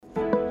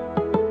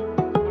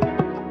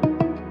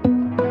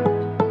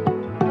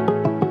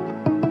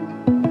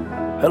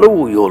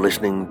Hello, you're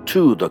listening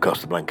to the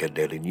Costa Blanca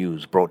Daily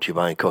News, brought to you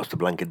by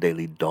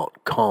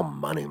CostaBlancaDaily.com.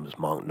 My name is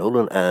Mark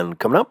Nolan, and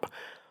coming up,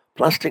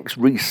 plastics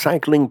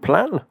recycling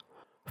plan,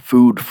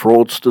 food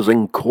fraudsters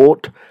in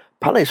court,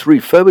 palace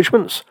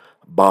refurbishments,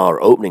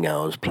 bar opening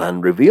hours plan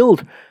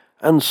revealed,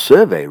 and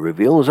survey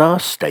reveals our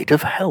state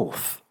of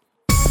health.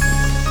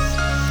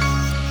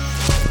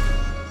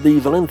 The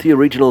Valencia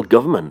Regional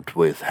Government,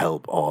 with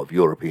help of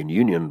European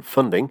Union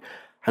funding,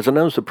 has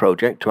announced a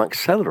project to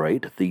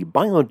accelerate the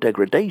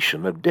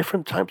biodegradation of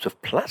different types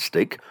of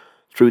plastic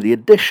through the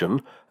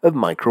addition of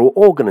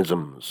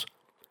microorganisms.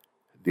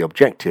 The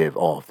objective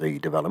of the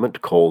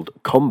development, called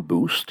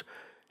ComBoost,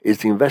 is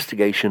the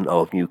investigation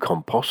of new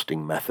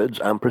composting methods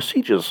and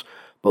procedures,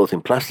 both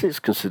in plastics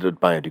considered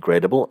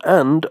biodegradable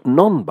and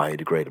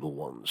non-biodegradable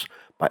ones,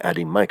 by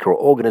adding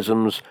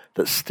microorganisms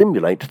that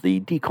stimulate the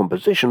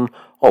decomposition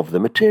of the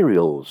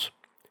materials.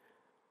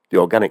 The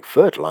organic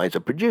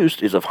fertilizer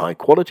produced is of high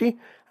quality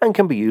and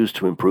can be used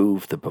to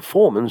improve the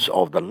performance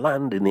of the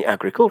land in the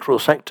agricultural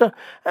sector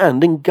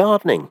and in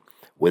gardening,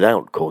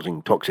 without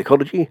causing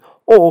toxicology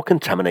or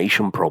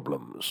contamination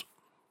problems.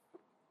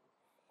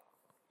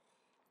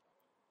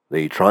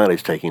 The trial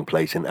is taking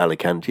place in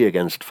Alicante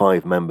against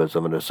 5 members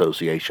of an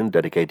association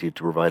dedicated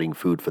to providing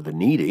food for the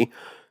needy,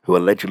 who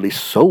allegedly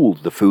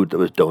sold the food that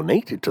was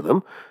donated to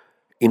them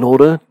in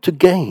order to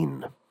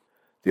gain.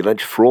 The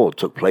alleged fraud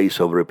took place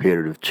over a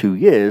period of 2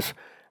 years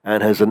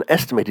and has an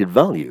estimated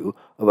value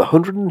of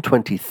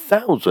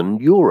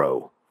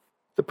 €120,000.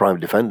 The prime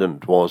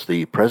defendant was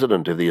the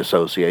president of the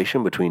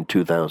association between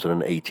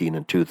 2018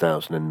 and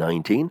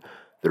 2019.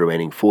 The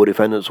remaining 4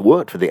 defendants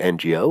worked for the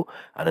NGO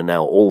and are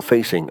now all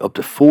facing up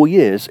to 4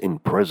 years in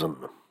prison.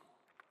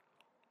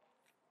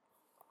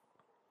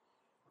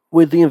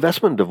 With the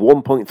investment of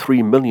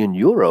 €1.3 million,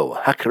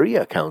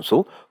 Haceria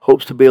Council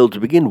hopes to be able to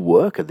begin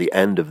work at the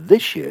end of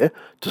this year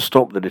to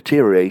stop the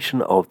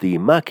deterioration of the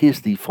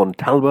Marquis de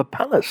Fontalba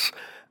Palace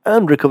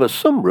and recover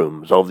some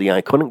rooms of the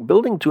iconic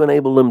building to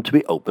enable them to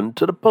be opened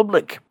to the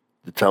public.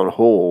 The town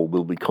hall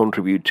will be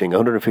contributing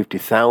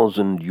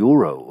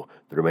 €150,000,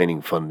 the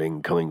remaining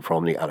funding coming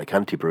from the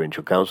Alicante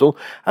Provincial Council,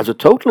 as a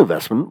total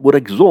investment would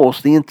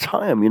exhaust the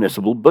entire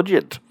municipal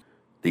budget.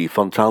 The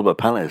Fontalba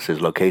Palace is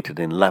located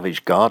in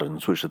lavish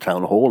gardens which the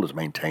town hall has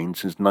maintained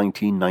since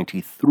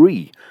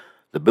 1993,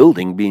 the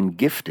building being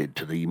gifted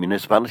to the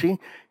municipality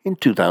in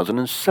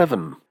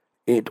 2007.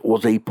 It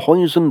was a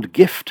poisoned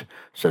gift,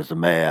 says the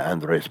Mayor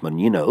Andres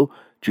Muñino,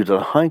 due to the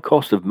high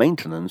cost of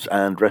maintenance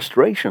and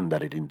restoration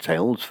that it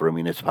entails for a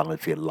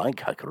municipality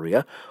like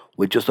Haceria,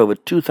 with just over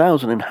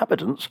 2,000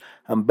 inhabitants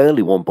and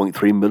barely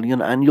 $1.3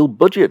 million annual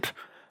budget.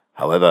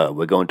 However,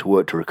 we're going to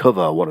work to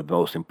recover one of the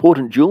most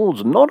important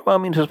jewels, not of our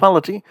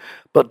municipality,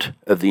 but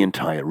of the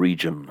entire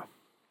region.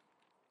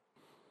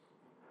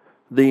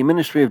 The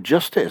Ministry of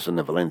Justice in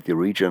the Valencia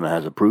region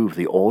has approved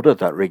the order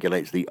that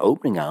regulates the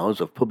opening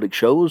hours of public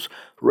shows,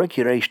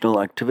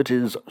 recreational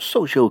activities,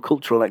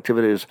 socio-cultural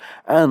activities,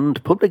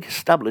 and public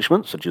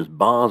establishments such as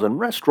bars and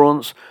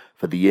restaurants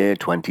for the year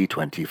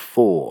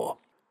 2024.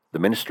 The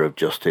Minister of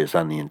Justice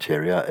and the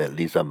Interior,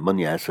 Elisa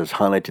Muñez, has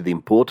highlighted the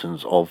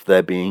importance of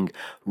there being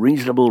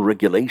reasonable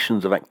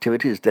regulations of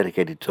activities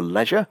dedicated to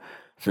leisure,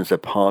 since they're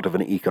part of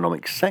an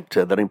economic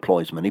sector that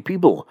employs many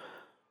people,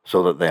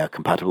 so that they are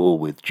compatible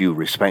with due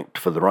respect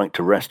for the right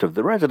to rest of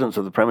the residents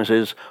of the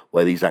premises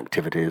where these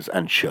activities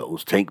and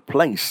shows take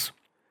place.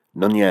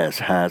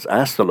 Núñez has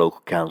asked the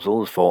local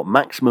councils for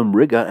maximum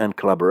rigour and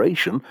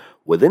collaboration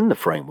within the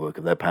framework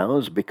of their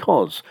powers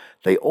because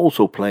they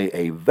also play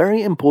a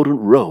very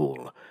important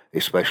role,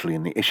 especially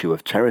in the issue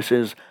of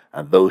terraces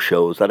and those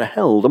shows that are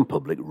held on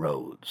public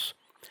roads.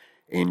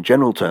 In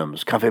general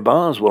terms, cafe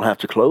bars will have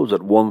to close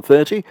at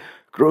 1:30,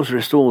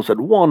 grocery stores at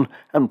 1,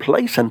 and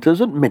play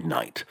centres at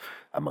midnight,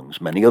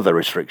 amongst many other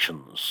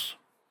restrictions.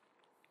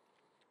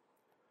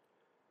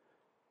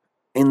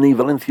 In the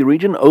Valencia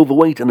region,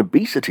 overweight and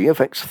obesity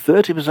affects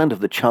 30%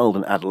 of the child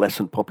and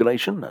adolescent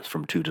population, that's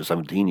from 2 to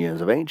 17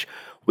 years of age,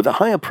 with a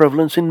higher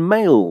prevalence in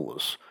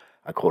males,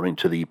 according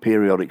to the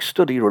periodic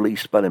study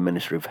released by the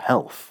Ministry of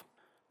Health.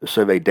 The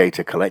survey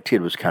data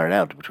collected was carried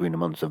out between the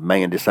months of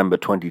May and December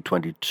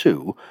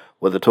 2022,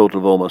 with a total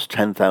of almost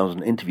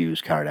 10,000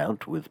 interviews carried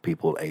out with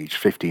people aged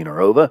 15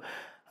 or over,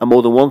 and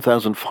more than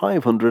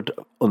 1,500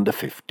 under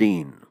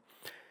 15.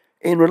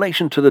 In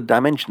relation to the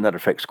dimension that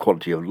affects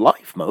quality of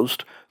life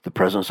most, the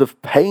presence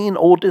of pain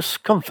or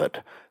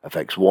discomfort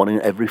affects 1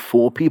 in every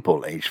 4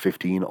 people aged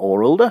 15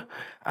 or older,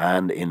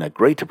 and in a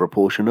greater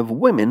proportion of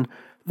women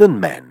than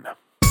men.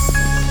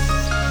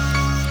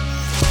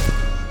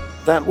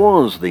 That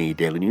was the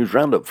Daily News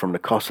Roundup from the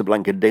Costa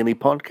Blanca Daily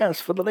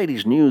Podcast. For the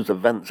latest news,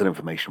 events, and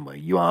information where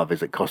you are,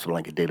 visit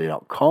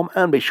CostaBlancaDaily.com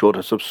and be sure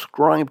to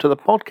subscribe to the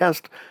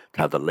podcast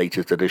to have the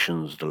latest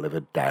editions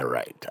delivered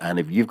direct. And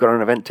if you've got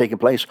an event taking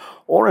place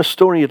or a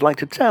story you'd like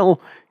to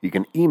tell, you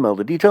can email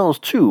the details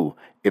to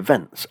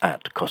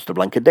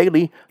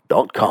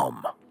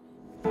events@CostaBlancaDaily.com.